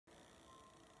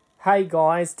Hey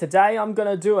guys, today I'm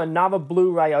gonna do another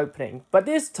Blu-ray opening, but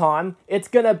this time it's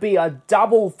gonna be a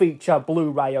double feature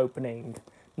Blu-ray opening.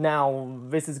 Now,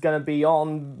 this is gonna be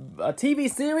on a TV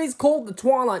series called The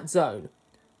Twilight Zone,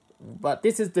 but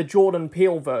this is the Jordan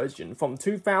Peele version from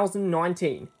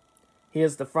 2019.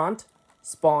 Here's the front,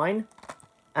 spine,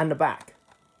 and the back.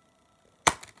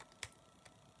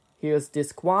 Here's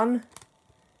disc 1,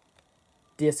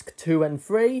 disc 2 and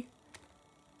 3,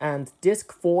 and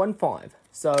disc 4 and 5.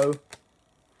 So,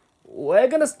 we're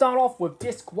going to start off with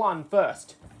disc 1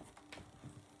 first.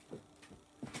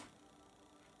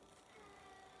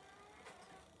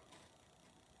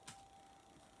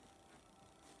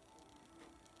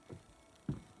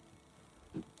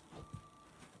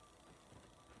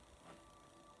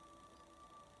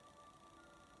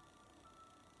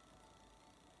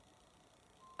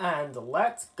 And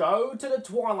let's go to the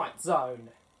Twilight Zone.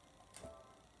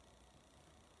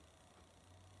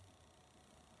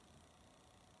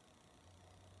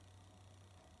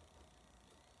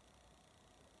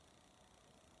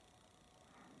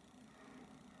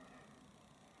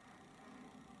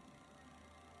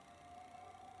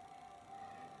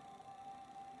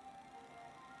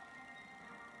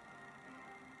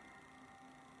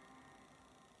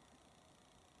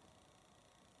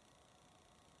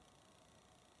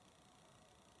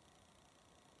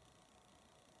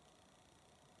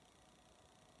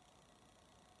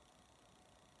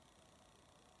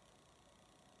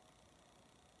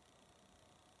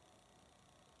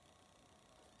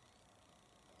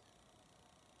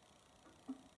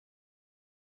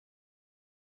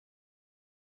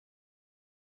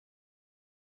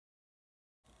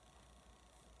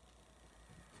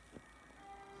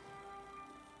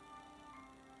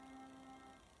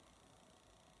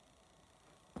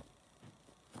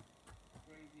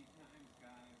 Crazy times,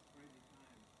 guys. Crazy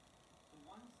times. On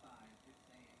one side, it's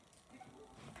saying,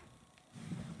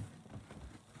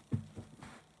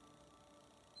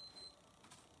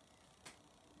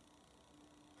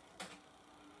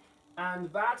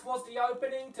 And that was the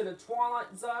opening to the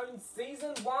Twilight Zone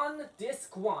Season 1,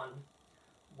 Disc 1.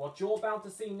 What you're about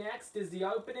to see next is the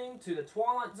opening to the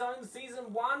Twilight Zone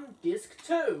Season 1, Disc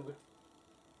 2.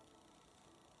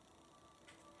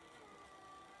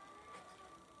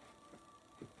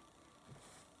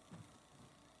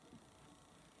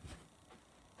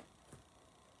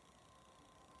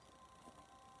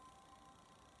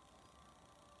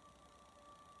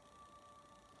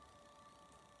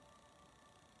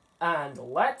 And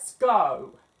let's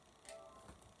go!